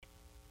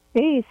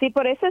Sí, sí,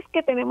 por eso es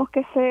que tenemos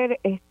que ser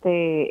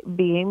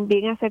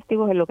bien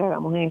asertivos en lo que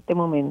hagamos en este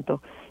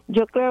momento.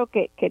 Yo creo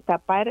que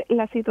tapar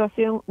la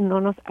situación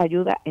no nos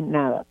ayuda en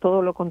nada,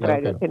 todo lo Claro que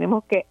contrario. no.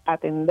 Tenemos que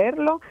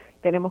atenderlo,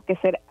 tenemos que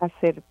ser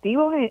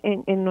asertivos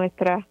en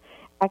nuestras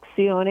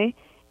acciones.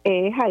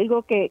 Es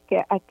algo que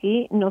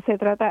aquí no se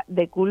trata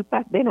de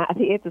culpas de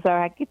nadie, tú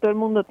sabes, aquí todo el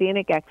mundo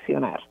tiene que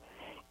accionar.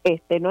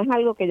 No es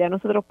algo que ya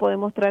nosotros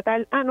podemos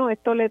tratar, no,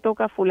 esto le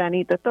toca a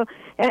fulanito,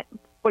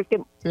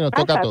 porque Sí, nos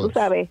toca a pasa, tú todos.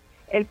 sabes,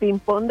 el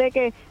ping-pong de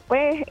que,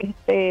 pues,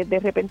 de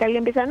repente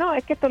alguien empieza, no,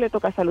 es que esto le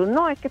toca a salud,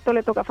 no, es que esto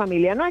le toca a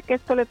familia, no, es que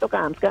esto le toca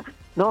a AMSCA,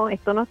 no,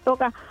 esto nos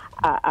toca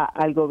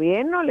al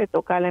gobierno, le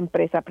toca a la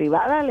empresa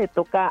privada, le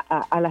toca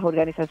a las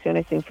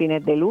organizaciones sin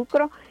fines de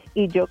lucro,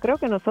 y yo creo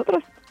que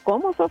nosotros,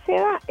 como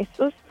sociedad,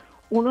 eso es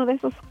uno de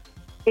esos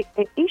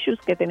issues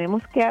que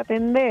tenemos que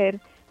atender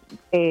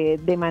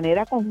de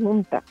manera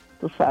conjunta,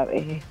 tú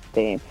sabes,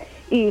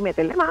 y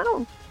meterle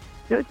mano.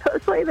 Yo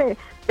soy de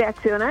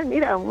accionar.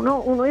 Mira,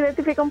 uno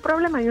identifica un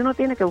problema y uno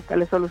tiene que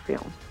buscarle solución.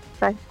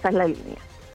 Esa es la línea.